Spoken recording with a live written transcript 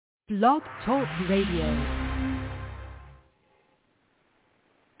Blog Talk Radio.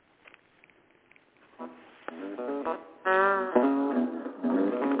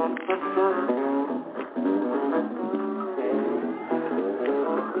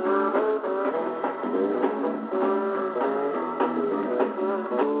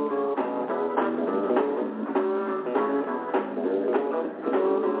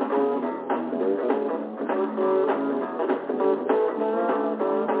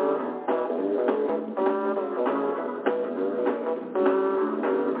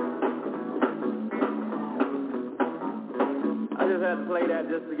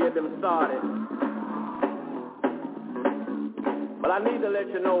 Just to get them started. But I need to let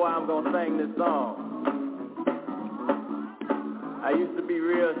you know why I'm going to sing this song. I used to be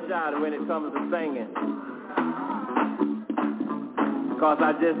real shy when it comes to singing, because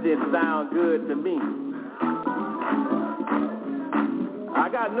I just didn't sound good to me. I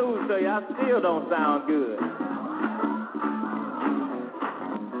got news to you, I still don't sound good.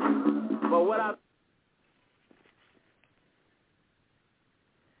 But what I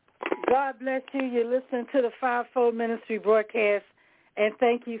God bless you. You're listening to the Fivefold Ministry broadcast, and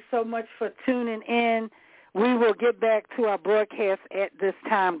thank you so much for tuning in. We will get back to our broadcast at this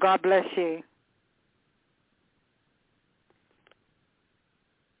time. God bless you.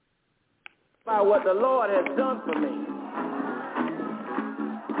 About what the Lord has done for me.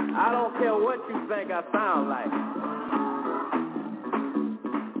 I don't care what you think I sound like.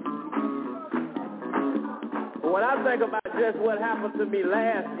 When I think about just what happened to me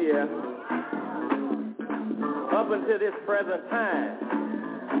last year, up until this present time.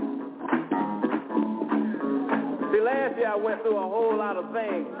 See, last year I went through a whole lot of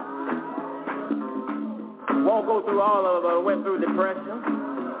things. Won't go through all of them. I went through depression.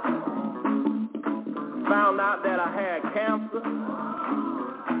 Found out that I had cancer.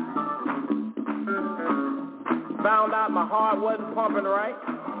 Found out my heart wasn't pumping right.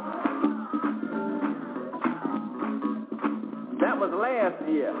 That was last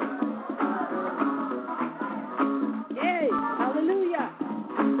year. Yay, hallelujah.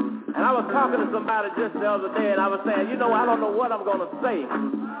 And I was talking to somebody just the other day, and I was saying, I don't know what I'm going to say.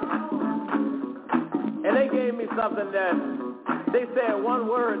 And they gave me something that, they said one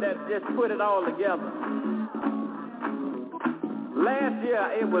word that just put it all together. Last year,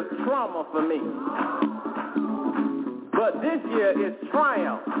 it was trauma for me. But this year, it's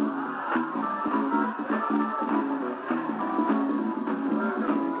triumph.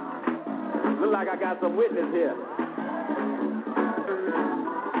 Look like I got some witness here.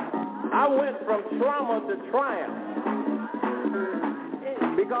 I went from trauma to triumph.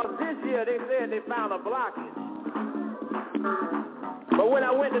 Because this year they said they found a blockage. But when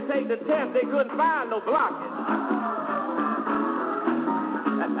I went to take the test, they couldn't find no blockage.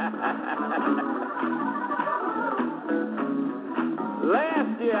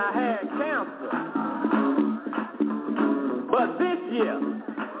 Last year I had cancer. But this year,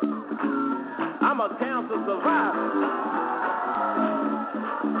 I'm a cancer survivor.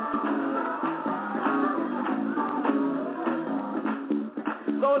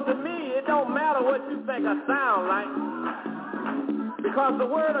 So to me, it don't matter what you think I sound like, because the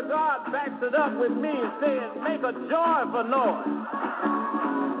Word of God backs it up with me and says, make a joyful noise.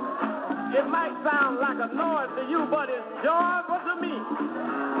 It might sound like a noise to you, but it's joyful to me.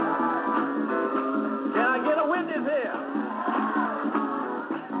 Can I get a witness here?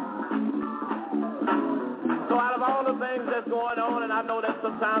 So out of all the things that's going on, and I know that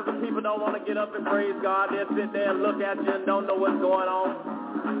sometimes the people don't want to get up and praise God, they'll sit there and look at you and don't know what's going on.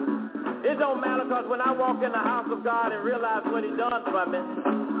 It don't matter, because when I walk in the house of God and realize what He done for me,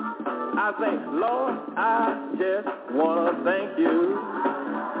 I say, Lord, I just want to thank you.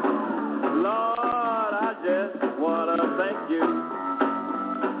 Lord, I just want to thank you.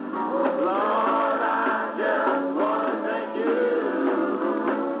 Lord, I just want to thank you.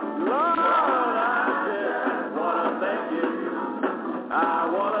 Lord, I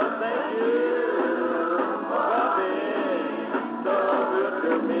want to thank you for being so good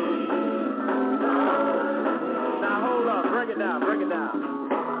to me. Now hold on, break it down.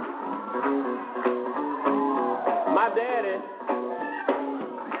 My daddy,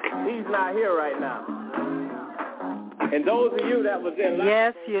 he's not here right now. And those of you that was in life.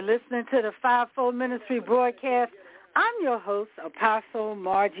 Yes, you're listening to the Fivefold Ministry broadcast. I'm your host, Apostle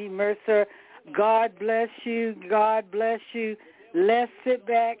Margie Mercer. God bless you. God bless you. Let's sit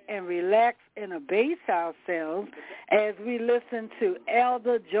back and relax and abase ourselves as we listen to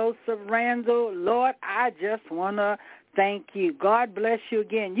Elder Joseph Randall. Lord, I just want to thank you. God bless you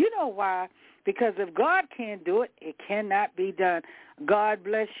again. You know why? Because if God can't do it, it cannot be done. God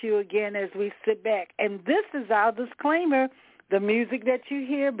bless you again as we sit back. And this is our disclaimer. The music that you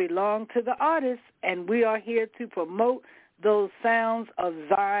hear belongs to the artist, and we are here to promote those sounds of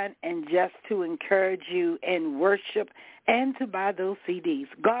Zion and just to encourage you in worship and to buy those CDs.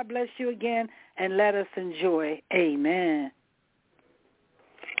 God bless you again, and let us enjoy. Amen.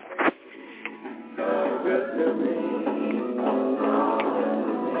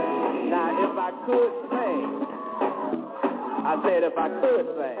 Now, if I could sing, I said if I could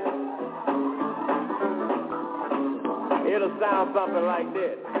sing, it'll sound something like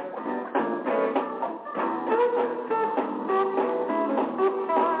this.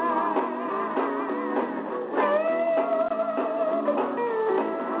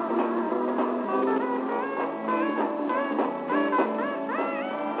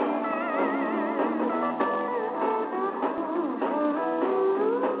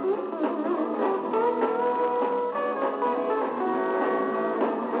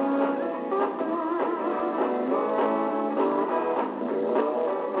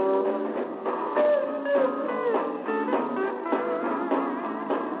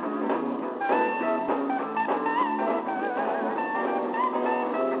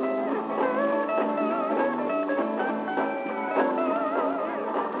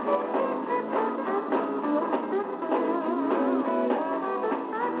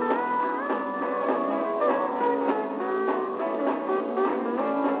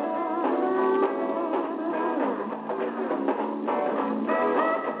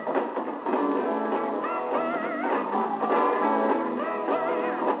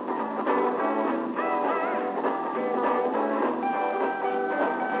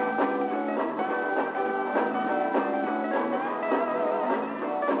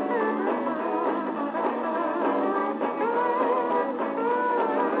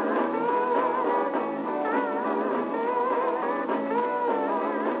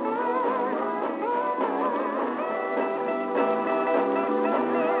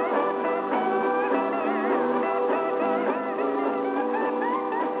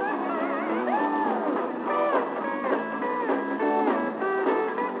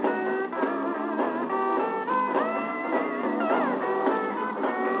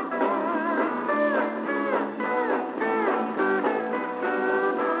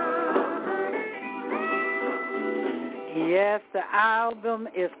 Yes, the album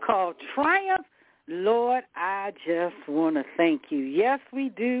is called Triumph. Lord, I just want to thank you. Yes, we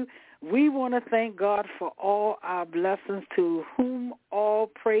do. We want to thank God for all our blessings, to whom all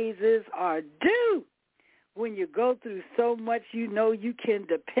praises are due. When you go through so much, you know you can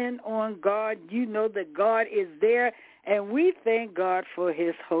depend on God. You know that God is there, and we thank God for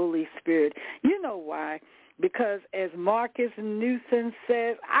his Holy Spirit. You know why? Because as Marcus Newson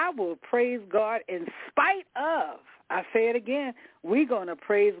says, I will praise God in spite of. I say it again, we're going to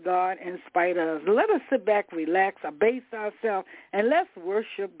praise God in spite of. Let us sit back, relax, abase ourselves, and let's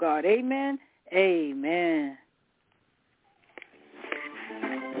worship God. Amen? Amen.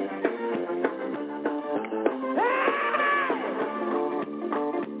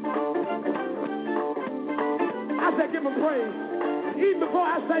 I said give him praise. Even before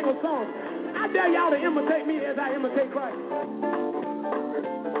I sing a song, I dare y'all to imitate me as I imitate Christ.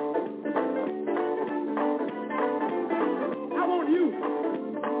 I want you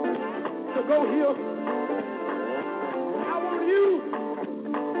to go here. I want you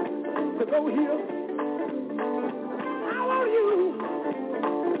to go here. I want you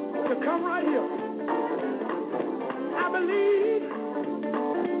to come right here. I believe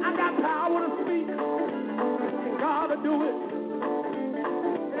I got power to speak, and God will do it.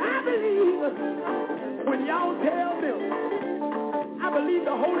 I believe when y'all tell them, I believe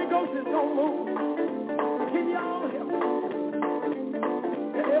the Holy Ghost is going to move. Can y'all help me?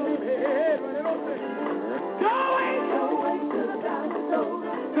 Help me. Don't wait till the battle is over.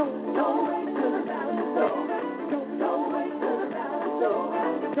 Don't wait till the battle is over. Don't wait till the battle is over.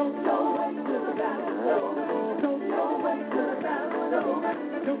 Don't wait till the battle is over. Don't wait till the battle is over.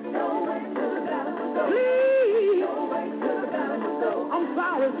 Don't wait till the battle is over. Please. Don't wait till the battle is over. I'm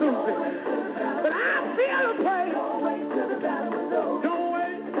sorry, Susie, but I feel a praise. Don't wait till the battle is over. Don't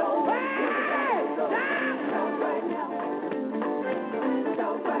wait. Don't wait till the battle is over. Shout right now.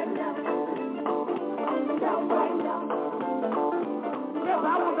 Shout right now. Shout right now. Yes,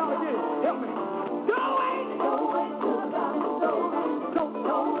 I want y'all to get it. Help me. Don't wait. Don't wait till the battle is over.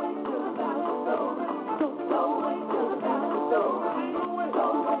 Don't wait till the battle is over. Don't wait till the battle is over.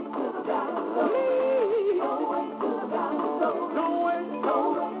 Don't wait till the battle is over. Don't wait till the battle is over. Don't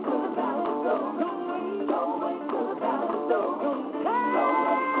wait till the battle is over. Don't wait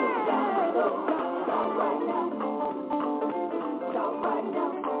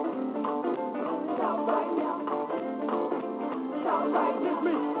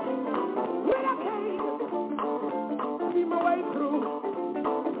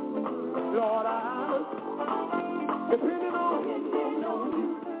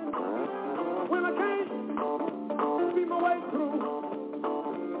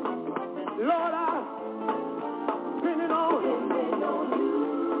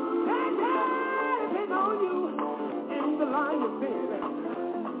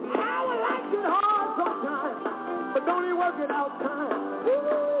work it out time.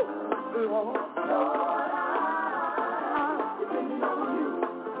 Woo! Lord, I'm depending on you.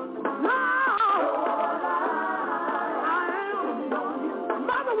 Lord, I am.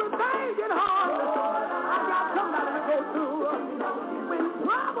 Mother, when things get hard, I got somebody to go through. When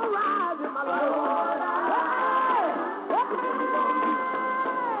trouble rises in my life, depending on you.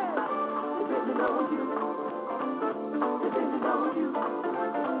 Depending on you. Depending on you.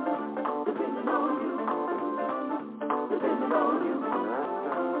 Depending on you. Depending on you.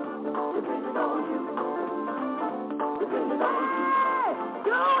 Depending on you. Depending on you.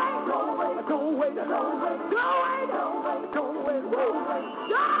 Don't wait. Don't wait. Don't wait. Don't wait. Don't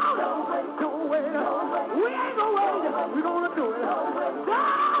wait. We ain't gonna wait. We're gonna do it. Don't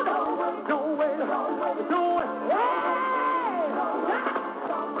wait. Don't wait. Hey!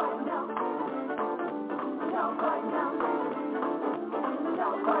 Stop right now. Stop right now.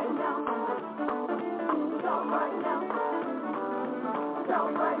 Stop right now. Stop right now. Stop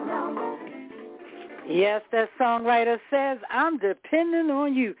right now. Yes, that songwriter says, I'm depending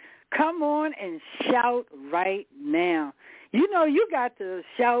on you. Come on and shout right now. You know, you got to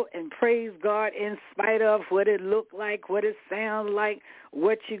shout and praise God in spite of what it looked like, what it sounds like,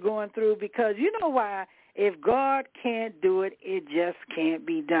 what you're going through, because you know why? If God can't do it, it just can't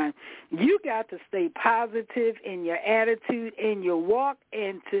be done. You got to stay positive in your attitude, in your walk,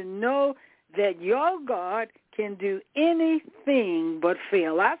 and to know that your God can do anything but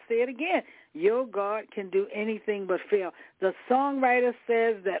fail. I say it again. Your God can do anything but fail. The songwriter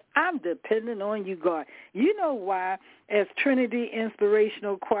says that I'm dependent on you, God. You know why? As Trinity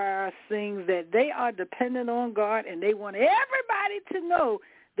Inspirational Choir sings that they are dependent on God, and they want everybody to know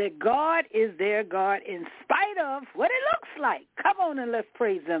that God is their God in spite of what it looks like. Come on and let's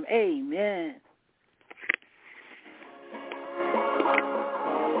praise him. Amen.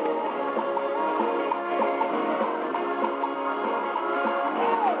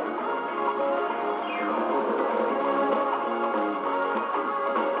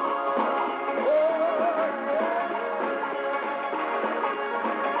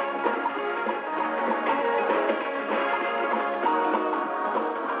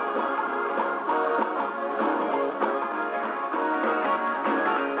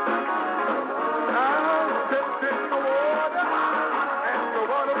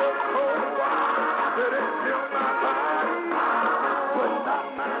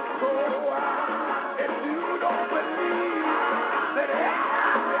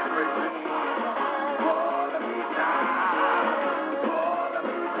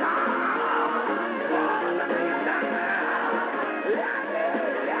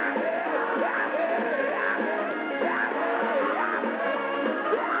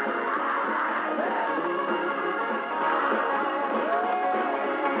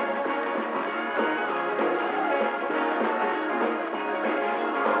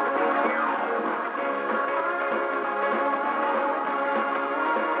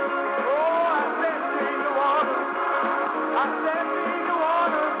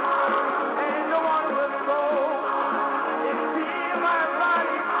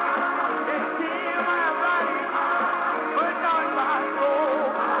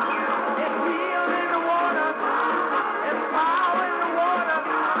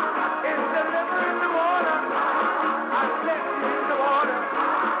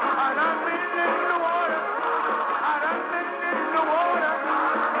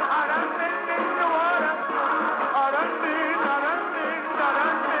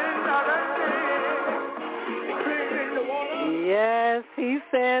 Yes, he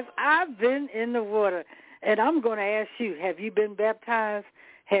says, I've been in the water. And I'm going to ask you, have you been baptized?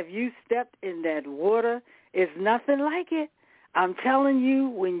 Have you stepped in that water? It's nothing like it. I'm telling you,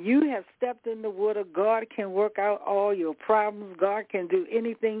 when you have stepped in the water, God can work out all your problems. God can do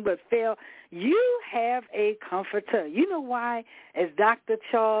anything but fail. You have a comforter. You know why? As Dr.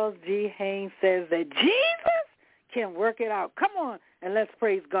 Charles G. Haynes says, that Jesus can work it out. Come on, and let's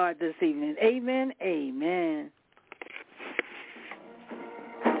praise God this evening. Amen, amen.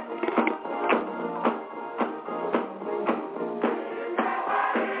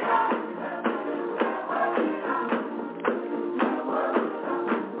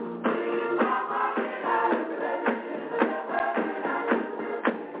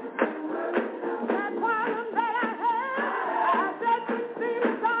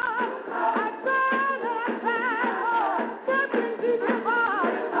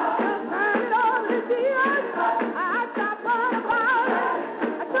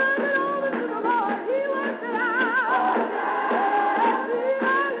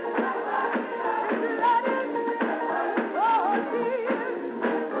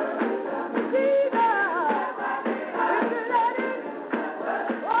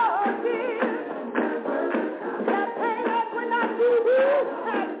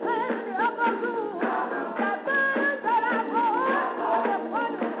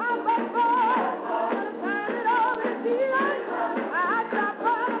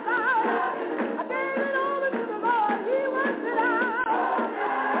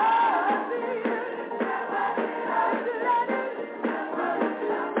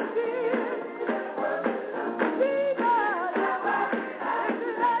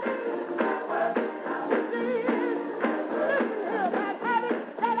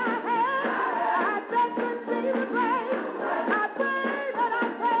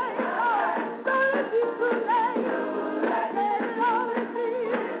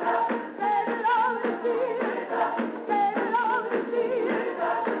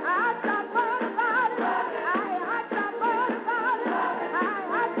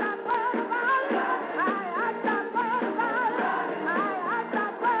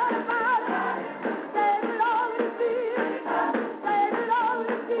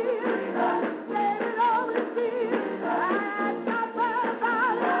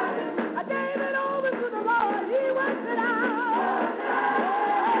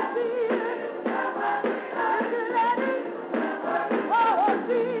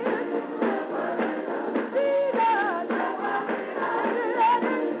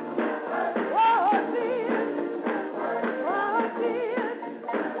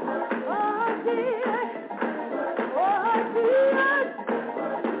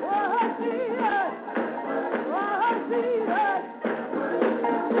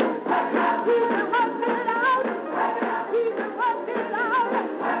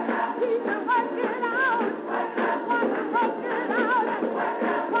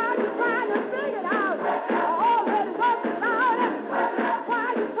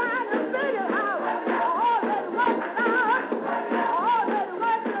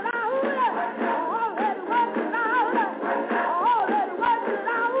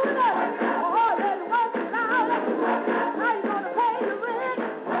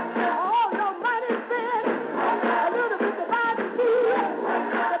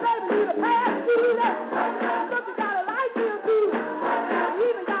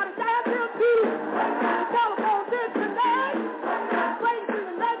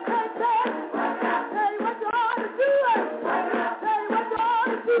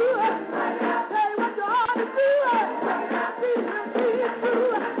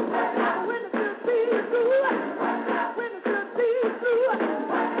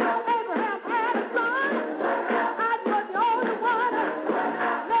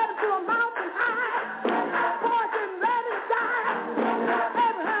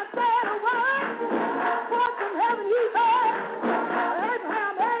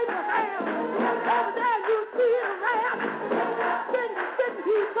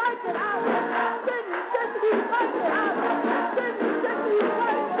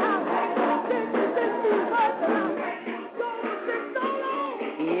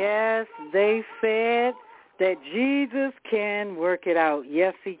 Yes, they said that Jesus can work it out.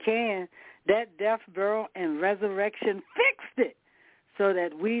 Yes, he can. That death, burial, and resurrection fixed it so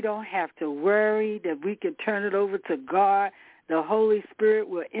that we don't have to worry, that we can turn it over to God. The Holy Spirit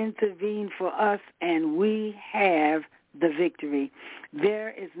will intervene for us, and we have the victory. There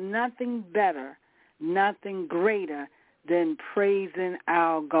is nothing better, nothing greater than praising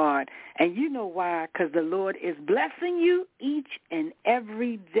our God. And you know why? Because the Lord is blessing you each and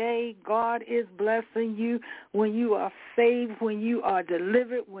every day. God is blessing you when you are saved, when you are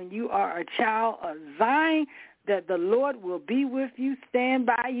delivered, when you are a child of Zion, that the Lord will be with you, stand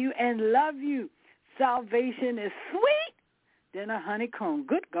by you, and love you. Salvation is sweet than a honeycomb.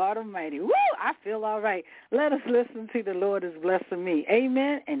 Good God Almighty. Woo! I feel all right. Let us listen to the Lord is blessing me.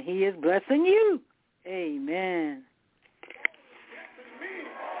 Amen. And he is blessing you. Amen.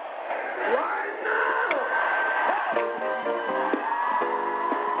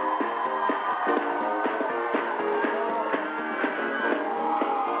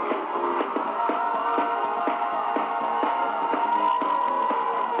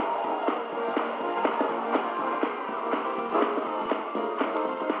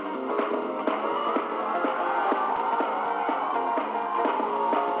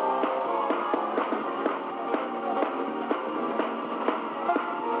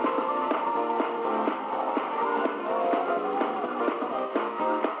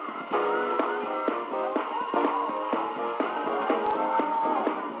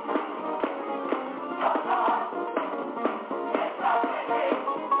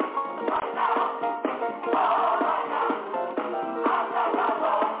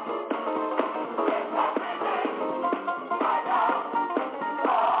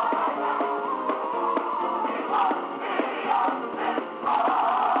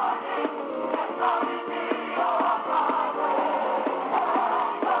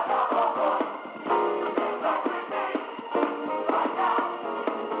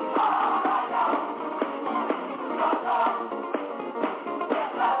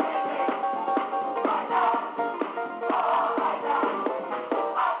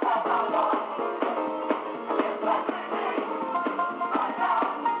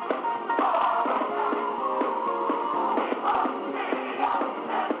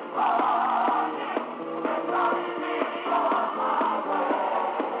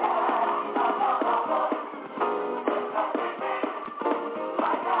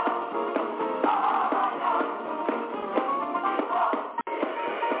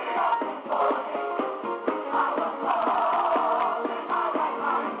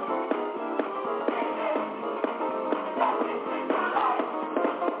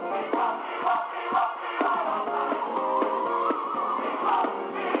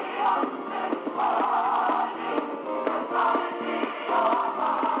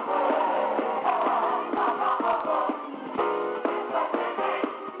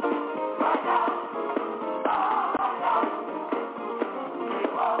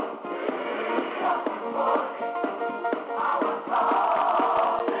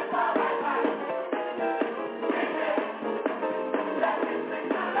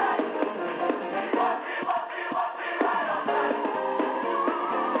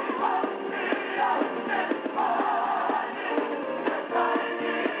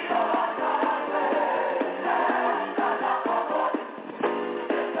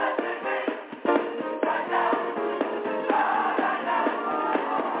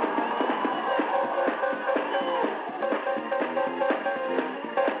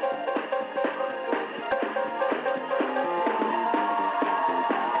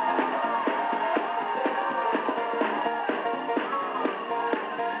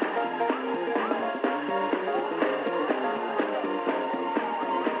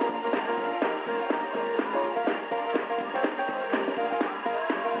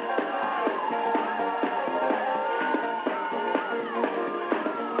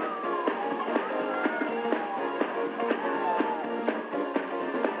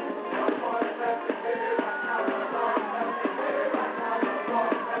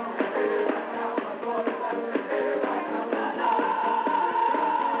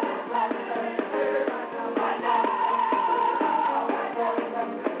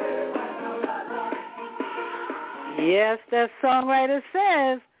 Yes, that songwriter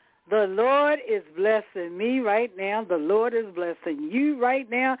says, the Lord is blessing me right now. The Lord is blessing you right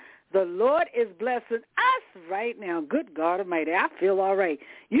now. The Lord is blessing us right now. Good God Almighty, I feel all right.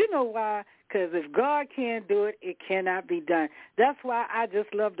 You know why? Because if God can't do it, it cannot be done. That's why I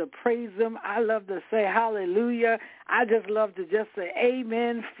just love to praise him. I love to say hallelujah. I just love to just say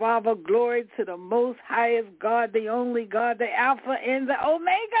amen, Father, glory to the most highest God, the only God, the Alpha and the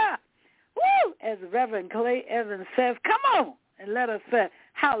Omega. Woo! As Reverend Clay Evans says, come on and let us say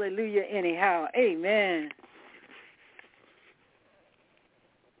hallelujah anyhow. Amen.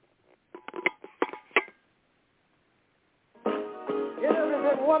 You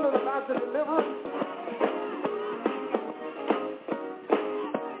ever been wondering about the deliverance?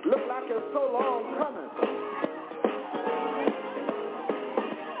 Look like it's so long coming.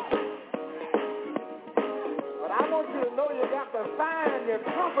 But I want you to know you got to find your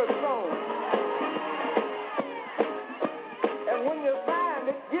comfort zone. And when you find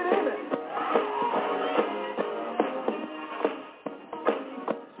it, get in it.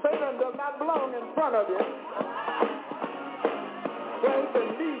 Satan does not belong in front of you. Where he can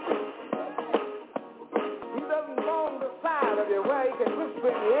lead you. He doesn't belong beside of you where he can whisper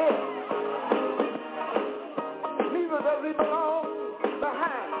in your ear. Neither does he belong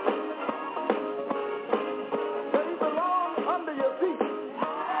behind. But he belongs under your feet.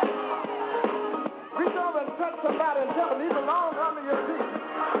 Reach over and touch somebody and tell him he belongs under your feet.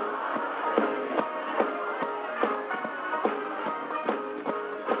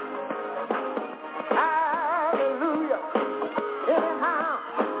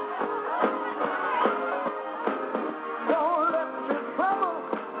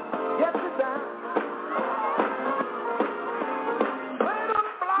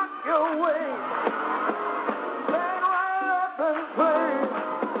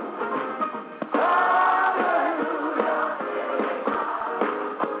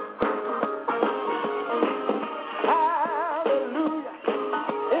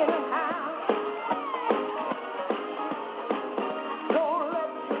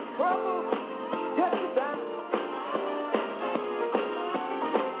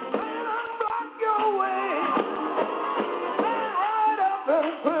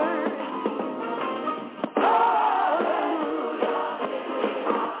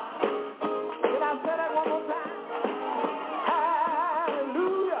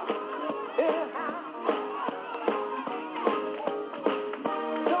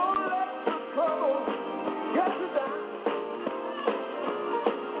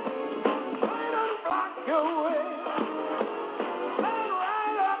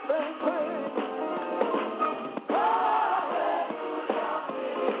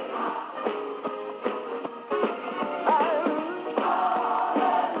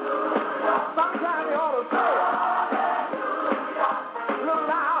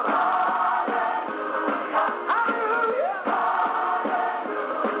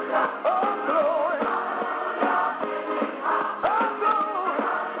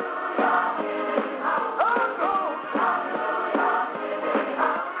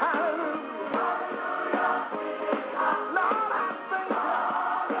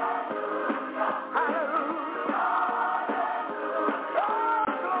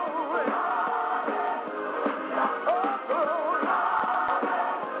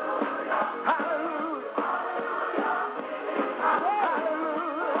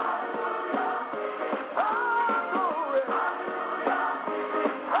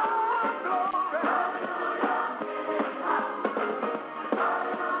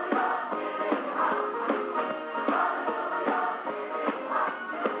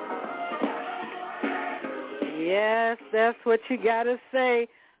 Yes, that's what you got to say.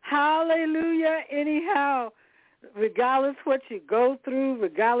 Hallelujah anyhow. Regardless what you go through,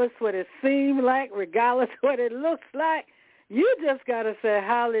 regardless what it seems like, regardless what it looks like, you just got to say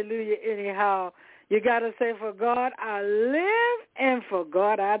hallelujah anyhow. You got to say, for God I live and for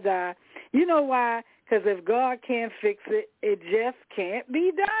God I die. You know why? Because if God can't fix it, it just can't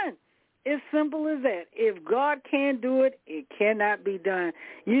be done. It's simple as that. If God can't do it, it cannot be done.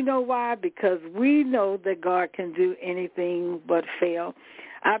 You know why? Because we know that God can do anything but fail.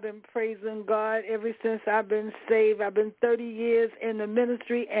 I've been praising God ever since I've been saved. I've been 30 years in the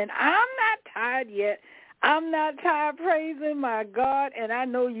ministry, and I'm not tired yet. I'm not tired praising my God, and I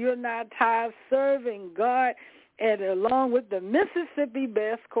know you're not tired serving God. And along with the Mississippi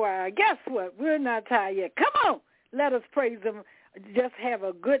Best Choir, guess what? We're not tired yet. Come on, let us praise him. Just have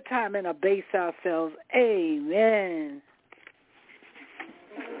a good time and abase ourselves. Amen.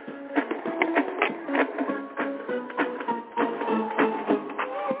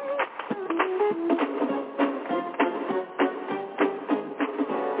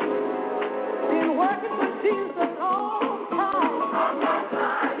 Been working for Jesus a long time.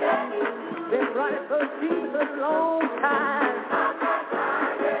 Been running for Jesus.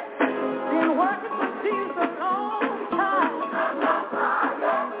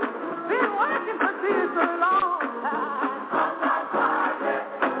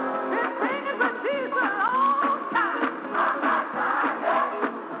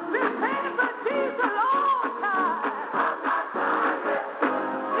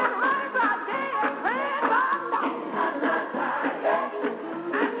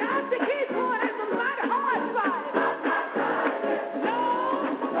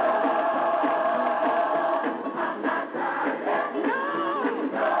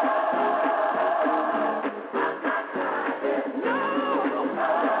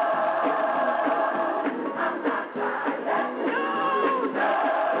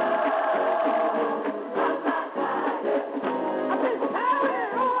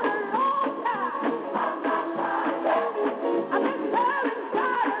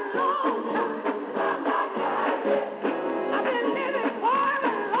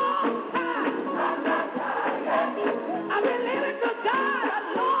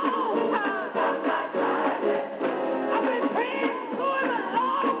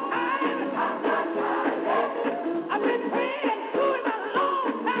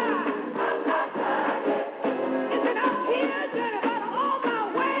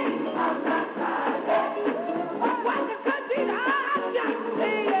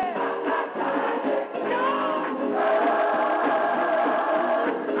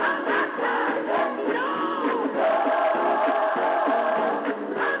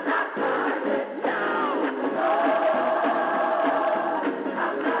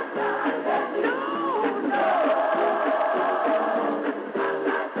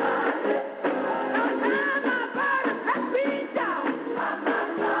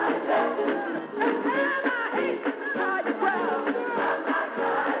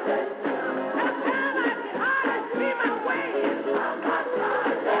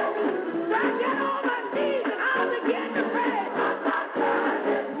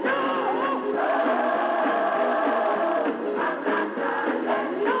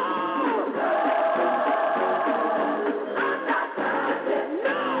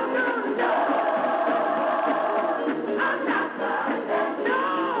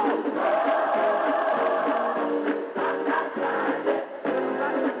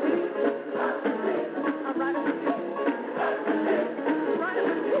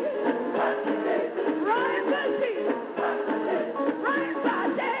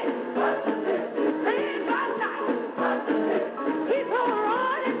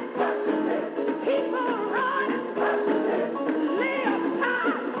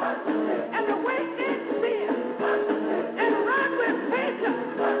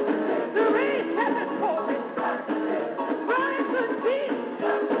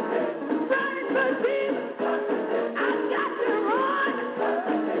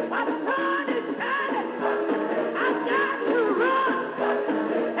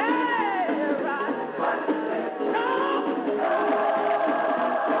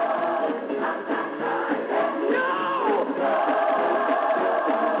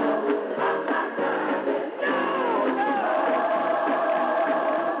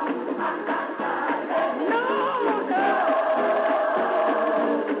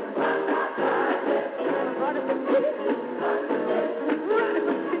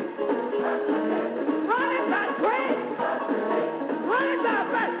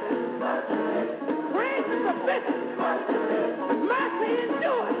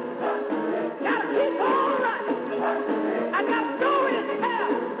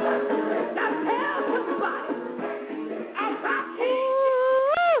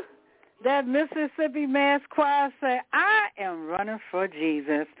 that Mississippi Mass Choir say, I am running for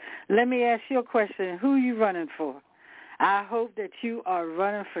Jesus. Let me ask you a question. Who are you running for? I hope that you are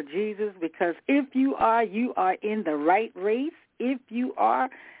running for Jesus, because if you are in the right race. If you are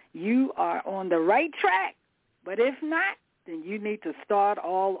on the right track. But if not, then you need to start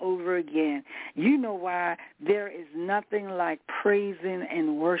all over again. You know why? There is nothing like praising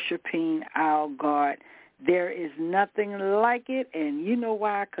and worshiping our God. There is nothing like it, and you know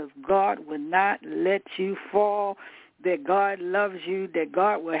why? Because God will not let you fall, that God loves you, that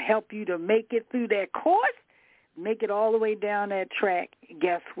God will help you to make it through that course, make it all the way down that track.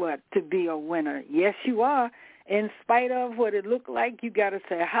 Guess what? To be a winner. Yes, you are. In spite of what it looked like, you got to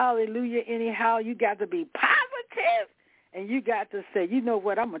say hallelujah anyhow. You got to be positive. And you got to say, you know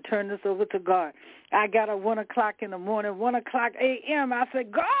what, I'm going to turn this over to God. I got a 1 o'clock in the morning, 1 o'clock a.m. I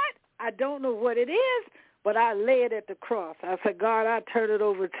said, God, I don't know what it is, but I lay it at the cross. I said, God, I turn it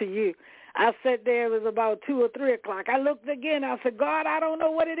over to you. I sat there, it was about 2 or 3 o'clock. I looked again. I said, God, I don't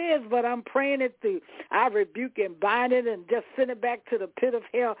know what it is, but I'm praying it through. I rebuke and bind it and just send it back to the pit of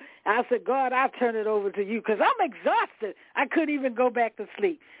hell. I said, God, I turn it over to you, because I'm exhausted. I couldn't even go back to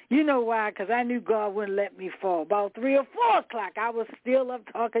sleep. You know why? Because I knew God wouldn't let me fall. About 3 or 4 o'clock, I was still up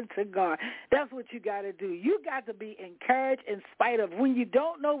talking to God. That's what you got to do. You got to be encouraged in spite of when you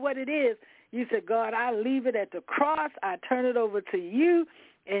don't know what it is. You said, God, I leave it at the cross. I turn it over to you,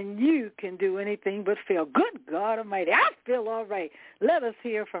 and you can do anything but fail. Good God Almighty. I feel all right. Let us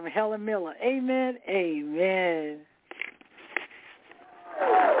hear from Helen Miller. Amen. Amen.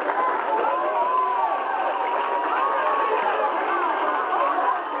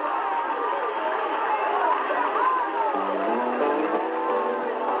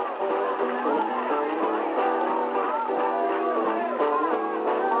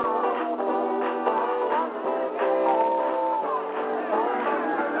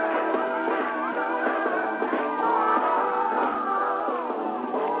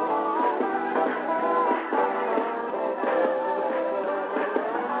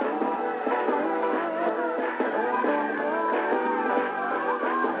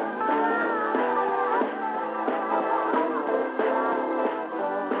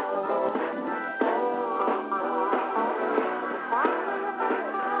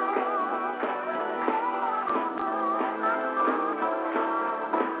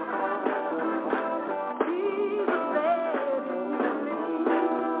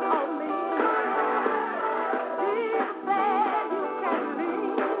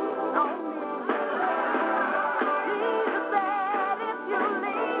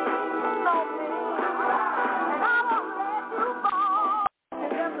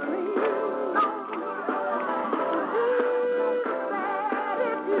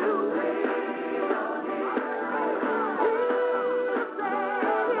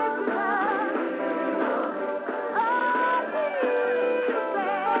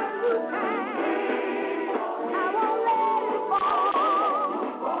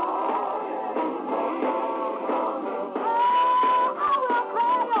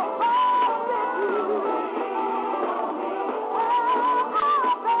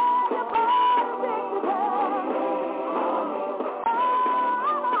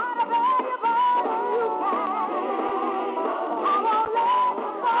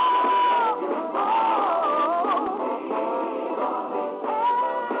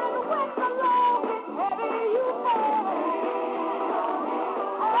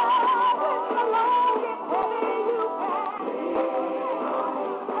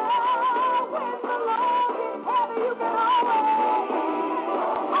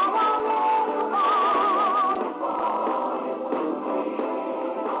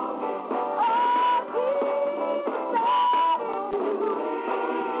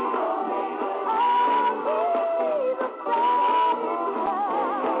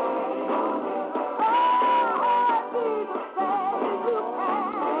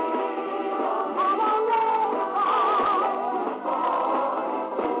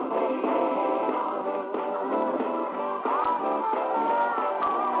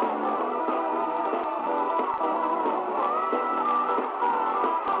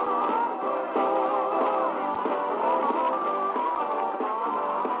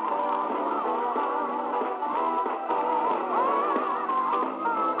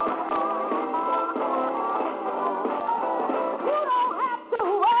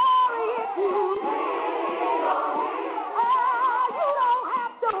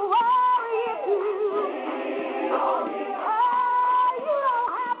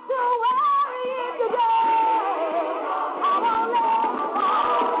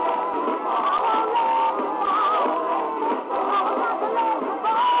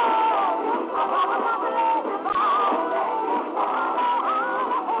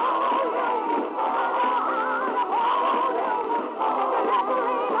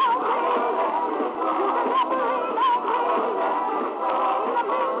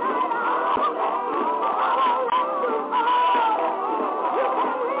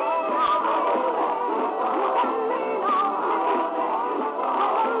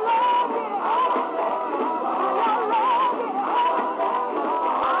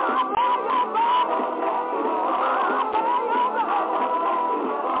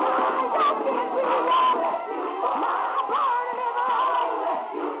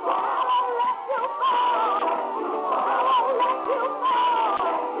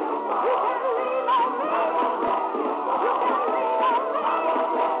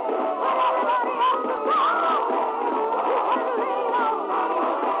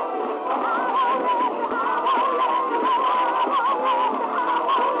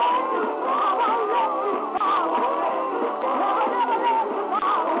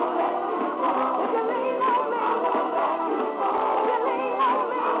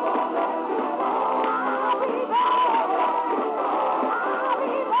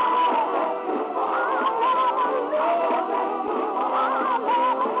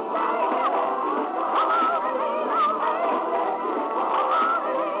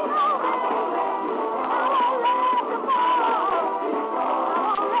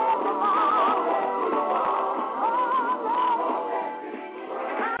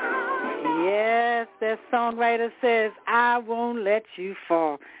 songwriter says, I won't let you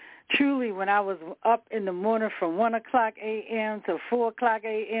fall. Truly, when I was up in the morning from 1 o'clock a.m. to 4 o'clock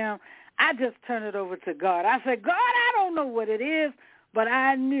a.m., I just turned it over to God. I said, God, I don't know what it is, but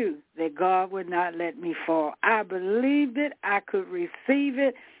I knew that God would not let me fall. I believed it. I could receive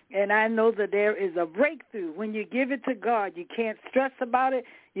it. And I know that there is a breakthrough. When you give it to God, you can't stress about it.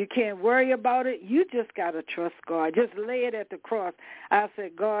 You can't worry about it. You just got to trust God. Just lay it at the cross. I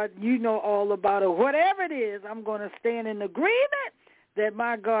said, God, you know all about it. Whatever it is, I'm going to stand in agreement that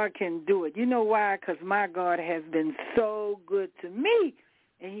my God can do it. You know why? Because my God has been so good to me,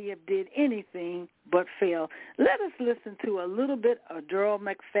 and he have did anything but fail. Let us listen to a little bit of Darrell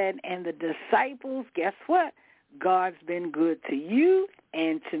McFadden and the Disciples. Guess what? God's been good to you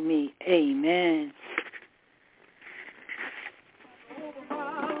and to me. Amen.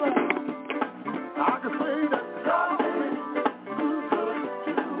 I can say that God has been good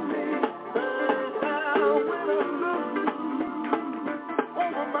to me. When I look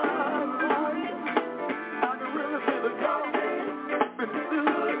over my life, I can really say that God has been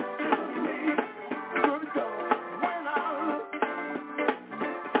good to me. Good God. When I look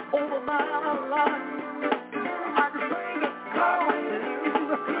over my life, I can say that God has been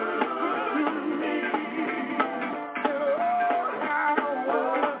good to me.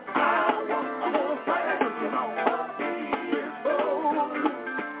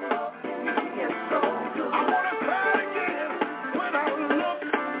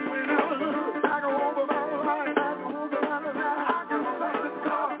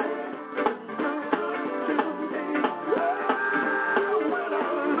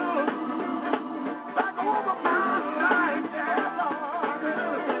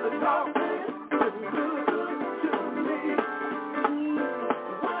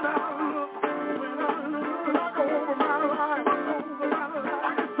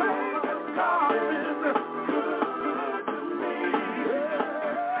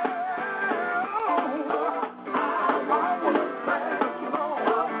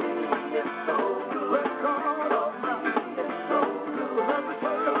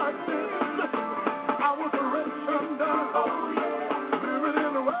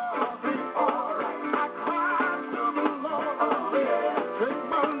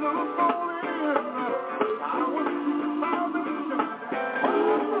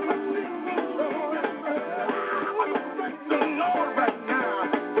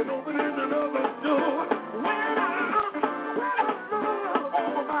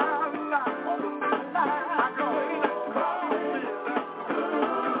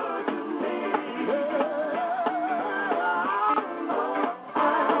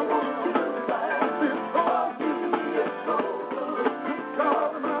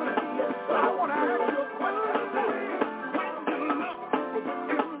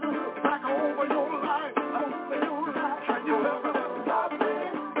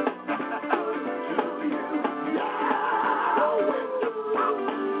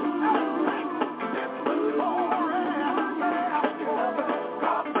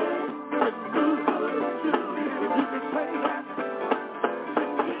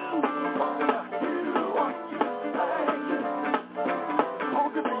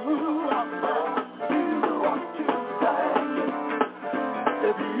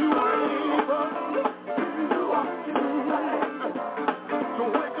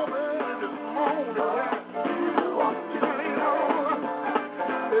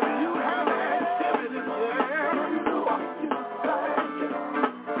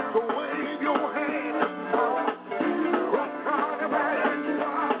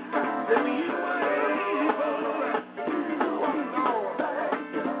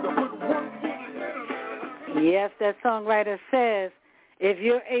 Yes, that songwriter says, if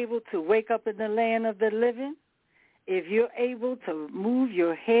you're able to wake up in the land of the living, if you're able to move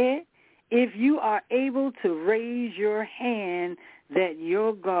your head, if you are able to raise your hand, that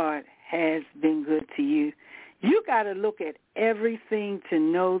your God has been good to you. You got to look at everything to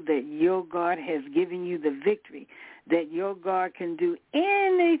know that your God has given you the victory, that your God can do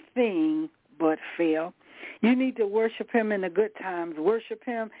anything but fail. You need to worship him in the good times. Worship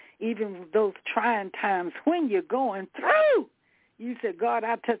him even those trying times when you're going through. You said, God,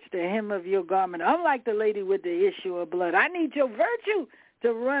 I touched the hem of your garment. I'm like the lady with the issue of blood. I need your virtue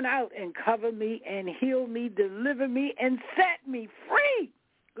to run out and cover me and heal me, deliver me, and set me free.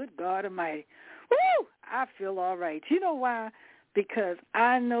 Good God Almighty. Woo! I feel all right. You know why? Because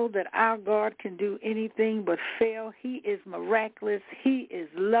I know that our God can do anything but fail. He is miraculous. He is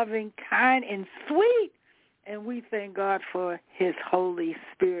loving, kind, and sweet. and we thank God for his Holy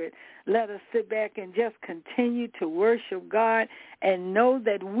Spirit. Let us sit back and just continue to worship God and know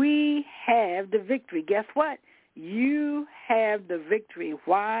that we have the victory. Guess what? You have the victory.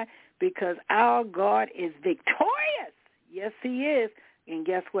 Why? Because our God is victorious. Yes, he is. And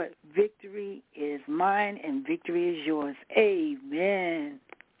guess what? Victory is mine and victory is yours. Amen.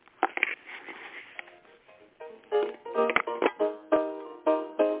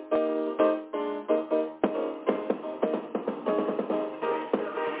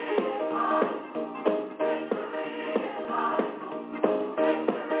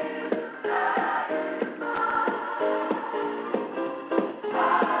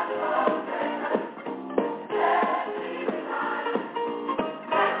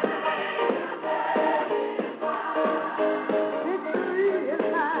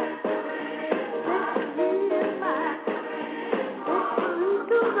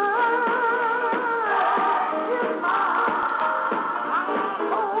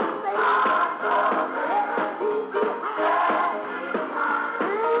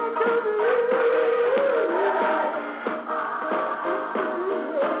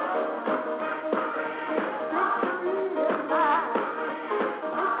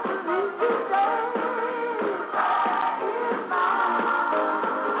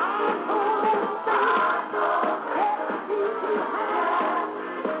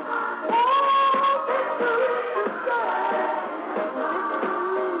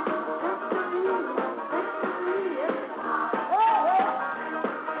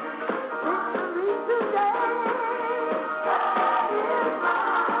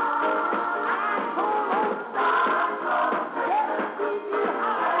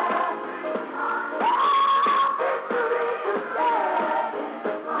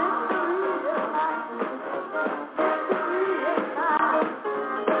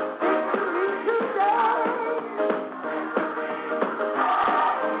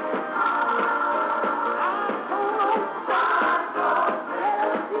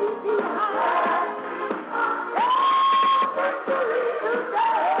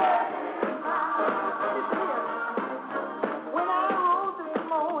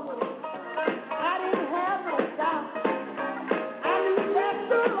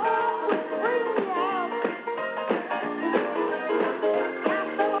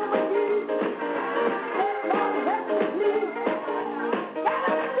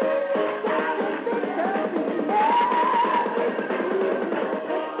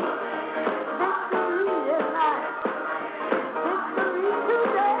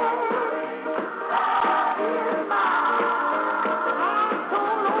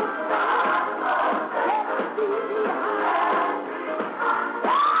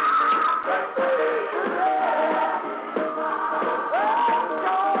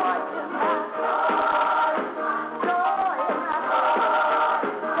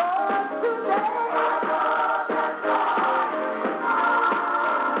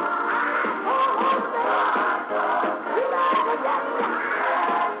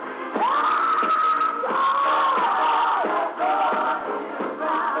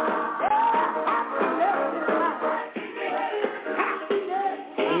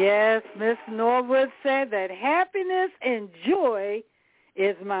 Yes, Miss Norwood said that happiness and joy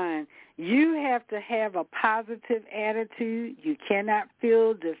is mine. You have to have a positive attitude. You cannot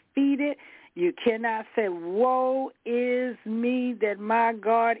feel defeated. You cannot say, woe is me, that my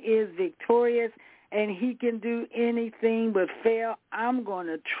God is victorious and he can do anything but fail. I'm going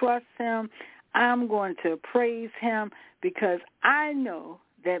to trust him. I'm going to praise him because I know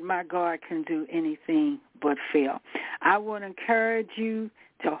that my God can do anything but fail. I want to encourage you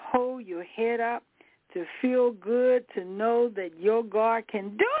to hold your head up, to feel good, to know that your God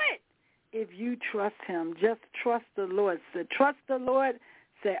can do it if you trust him. Just trust the Lord. So trust the Lord.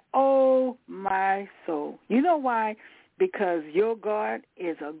 Say, oh, my soul. You know why? Because your God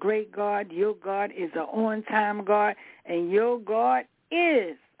is a great God. Your God is an on-time God. And your God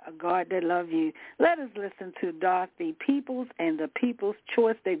is a God that loves you. Let us listen to Dorothy Peoples and the People's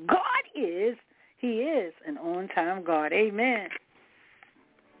Choice that God is. He is an on-time God. Amen.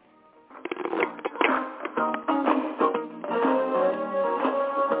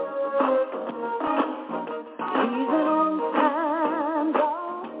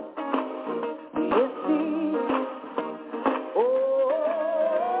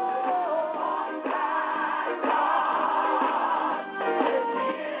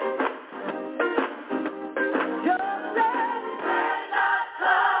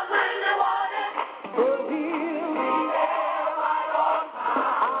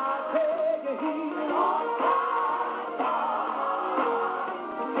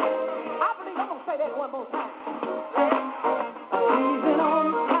 One more time.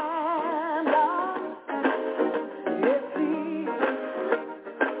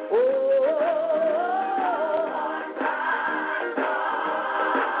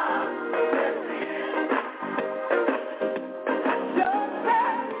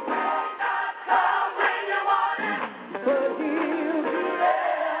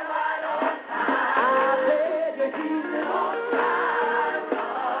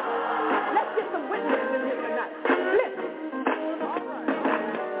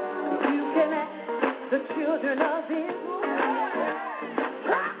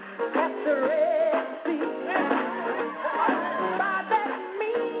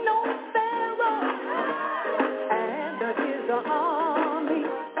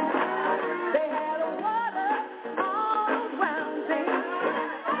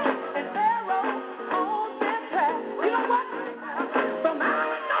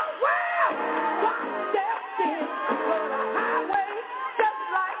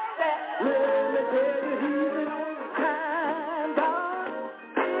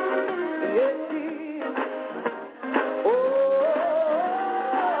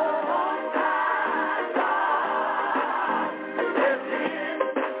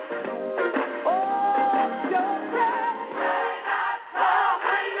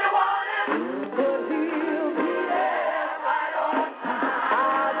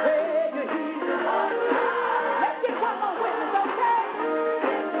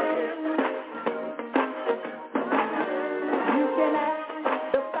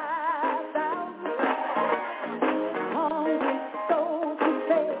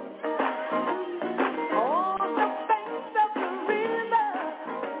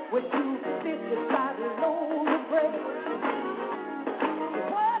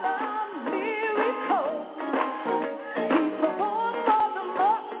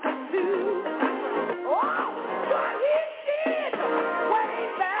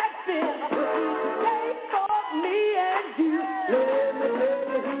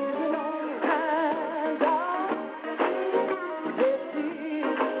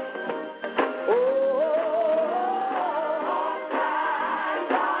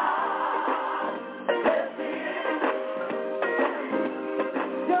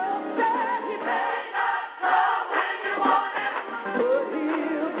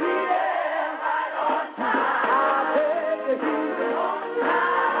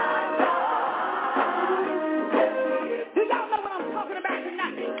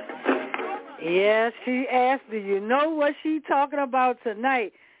 she asked, do you know what she's talking about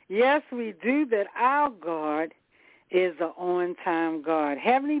tonight? Yes, we do, that our God is an on-time God.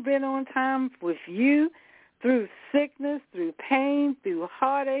 Haven't he been on time with you through sickness, through pain, through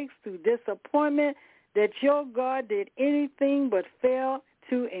heartaches, through disappointment, that your God did anything but fail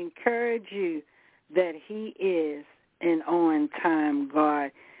to encourage you that he is an on-time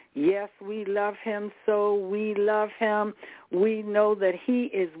God? Yes, we love him, so we love him. We know that he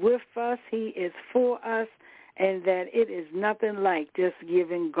is with us, he is for us, and that it is nothing like just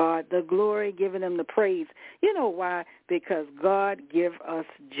giving God the glory, giving him the praise. You know why? Because God gives us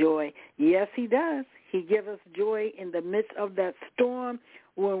joy. Yes, he does. He gives us joy in the midst of that storm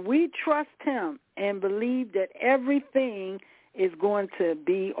when we trust him and believe that everything is going to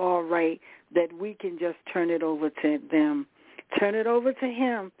be all right, that we can just turn it over to them. Turn it over to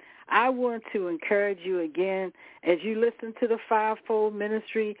him. I want to encourage you again, as you listen to the Fivefold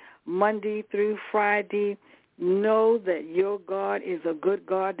Ministry Monday through Friday, know that your God is a good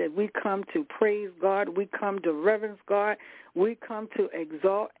God, that we come to praise God, we come to reverence God, we come to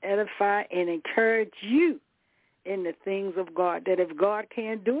exalt, edify, and encourage you in the things of God, that if God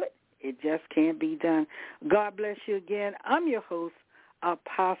can't do it, it just can't be done. God bless you again. I'm your host,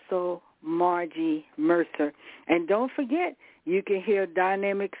 Apostle Margie Mercer. And don't forget, you can hear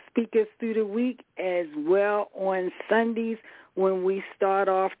dynamic speakers through the week as well on Sundays when we start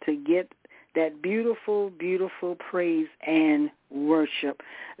off to get that beautiful, beautiful praise and worship.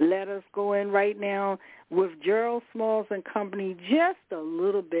 Let us go in right now with Gerald Smalls and Company, just a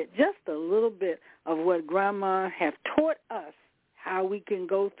little bit of what Grandma have taught us, how we can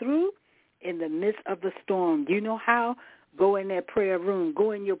go through in the midst of the storm. You know how? Go in that prayer room,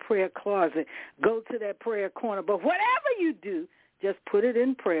 go in your prayer closet, go to that prayer corner. But whatever you do, just put it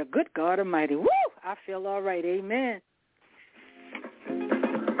in prayer. Good God Almighty. Woo! I feel all right. Amen.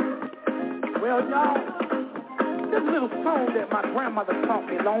 Well, y'all, this little song that my grandmother taught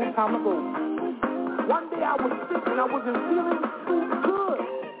me a long time ago. One day I was sick and I wasn't feeling too good.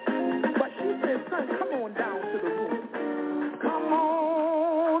 But she said, son, come on down to the room. Come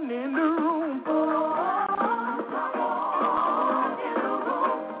on in the room.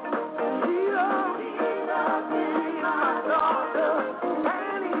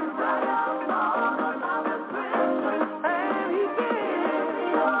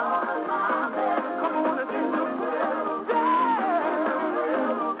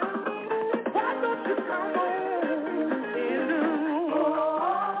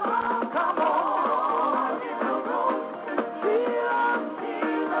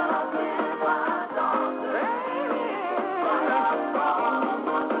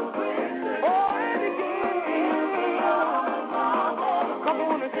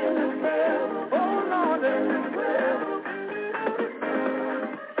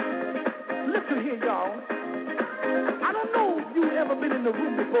 Been in the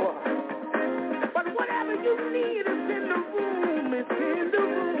room before, but whatever you need is in the room. It's in the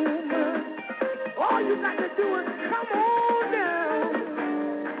room. All you got to do is come on down,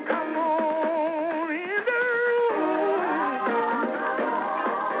 come on in the room.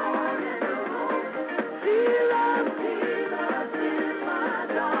 Jesus is my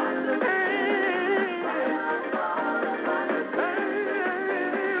darling.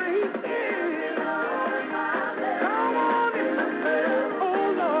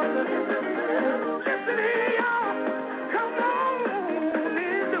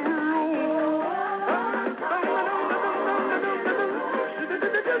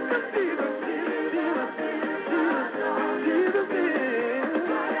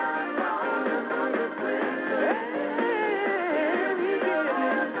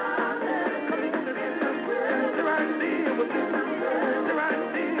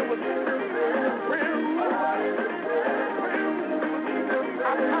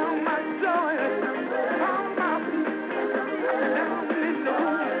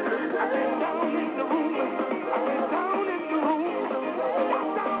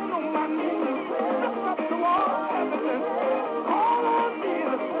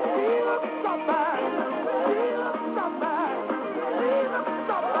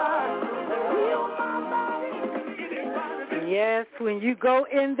 Yes, when you go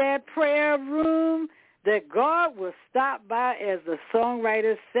in that prayer room, that God will stop by, as the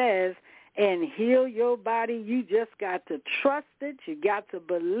songwriter says, and heal your body. You just got to trust it. You got to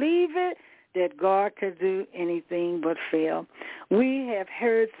believe it, that God could do anything but fail. We have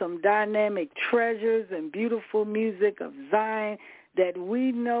heard some dynamic treasures and beautiful music of Zion, that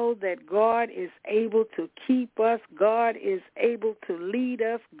we know that God is able to keep us. God is able to lead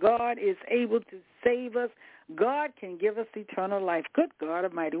us. God is able to save us. God can give us eternal life. Good God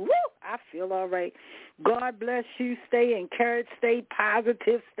Almighty. Woo! I feel all right. God bless you. Stay encouraged. Stay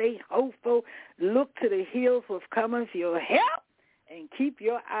positive. Stay hopeful. Look to the hills with coming for your help. And keep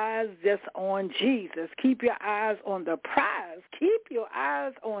your eyes just on Jesus. Keep your eyes on the prize. Keep your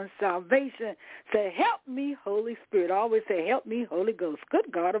eyes on salvation. Say, help me, Holy Spirit. I always say, help me, Holy Ghost. Good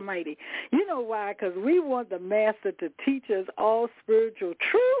God Almighty. You know why? Because we want the Master to teach us all spiritual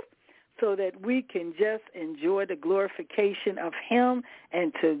truth so that we can just enjoy the glorification of him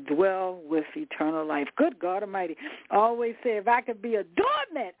and to dwell with eternal life. Good God Almighty. I always say, if I could be a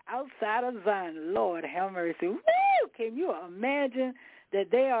doormat outside of Zion, Lord have mercy. Woo! Can you imagine that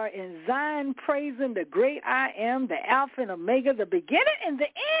they are in Zion praising the great I am, the Alpha and Omega, the beginning and the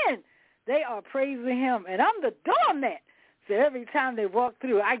end? They are praising him, and I'm the doormat. So every time they walk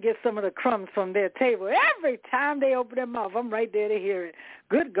through, I get some of the crumbs from their table. Every time they open their mouth, I'm right there to hear it.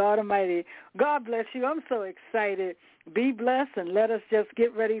 Good God Almighty. God bless you. I'm so excited. Be blessed, and let us just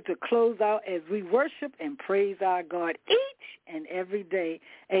get ready to close out as we worship and praise our God each and every day.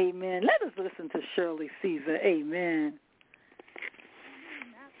 Amen. Let us listen to Shirley Caesar. Amen.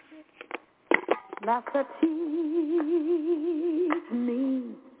 Master, teach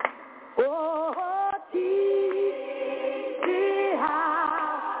me. Oh, teach me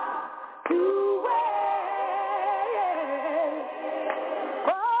how to wait.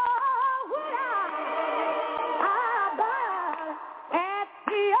 Oh, when I bow at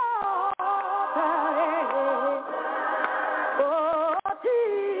the altar. Oh,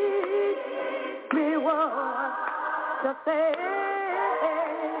 teach me what to say.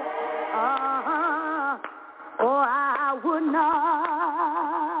 Or I would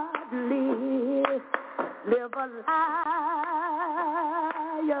not live a liar.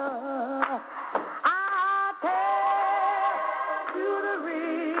 I tell you the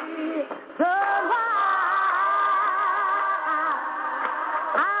reason why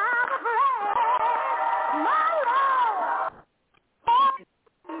I'm afraid, my Lord.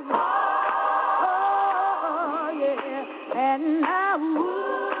 Oh, yeah, and I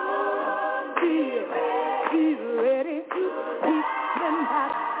would be ready to teach the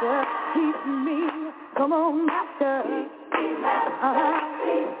Master, teach me. Come on, Master.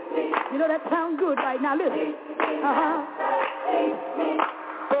 You know that sounds good right now. Listen.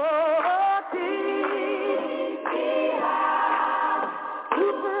 Oh, teach me how to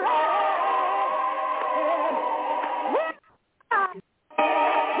pray.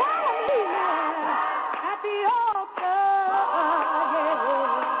 At the altar,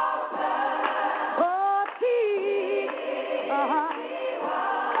 oh, teach,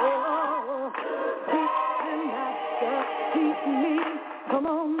 teach me. Come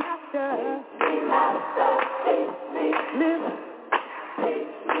on, Master. Listen.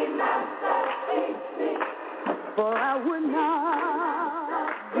 For I would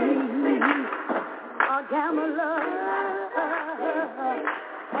not be a gambler,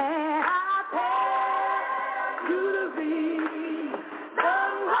 and I tell you to be the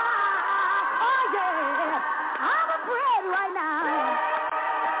why. Oh yeah, I'm afraid right now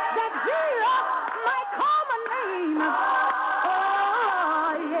that Jesus might call my name. Oh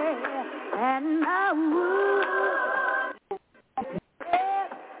yeah, and I would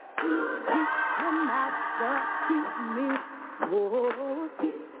teach the Master, teach me. Oh,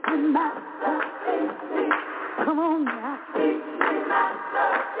 teach the Master, teach me. Come on now, teach me, Master,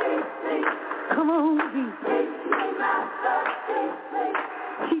 teach me. Come on, Jesus. Teach me, Master, teach me.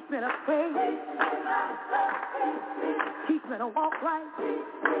 Teach me to pray. Teach me, Master, teach me. Teach me to walk right.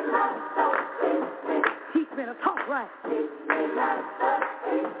 Teach me, Master, teach me. Teach me to talk right. Teach me, Master,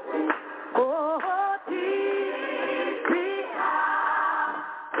 teach me. Oh, teach me how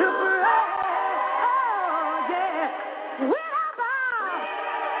to pray. Oh, yeah. When I bow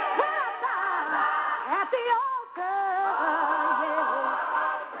at the altar, yeah.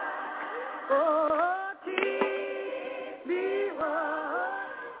 Oh, teach me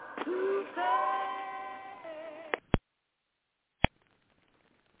what to say.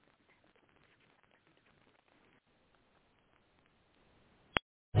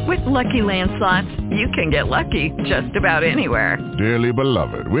 With Lucky Land Slots, you can get lucky just about anywhere. Dearly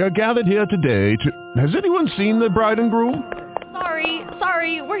beloved, we are gathered here today to... Has anyone seen the bride and groom?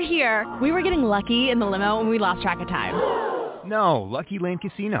 Sorry, we're here. We were getting lucky in the limo and we lost track of time. No, Lucky Land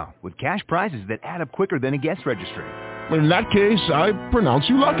Casino, with cash prizes that add up quicker than a guest registry. In that case, I pronounce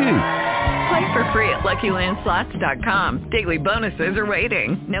you lucky. Play for free at LuckyLandSlots.com. Daily bonuses are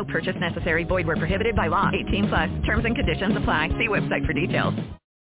waiting. No purchase necessary. Void where prohibited by law. 18+. Terms and conditions apply. See website for details.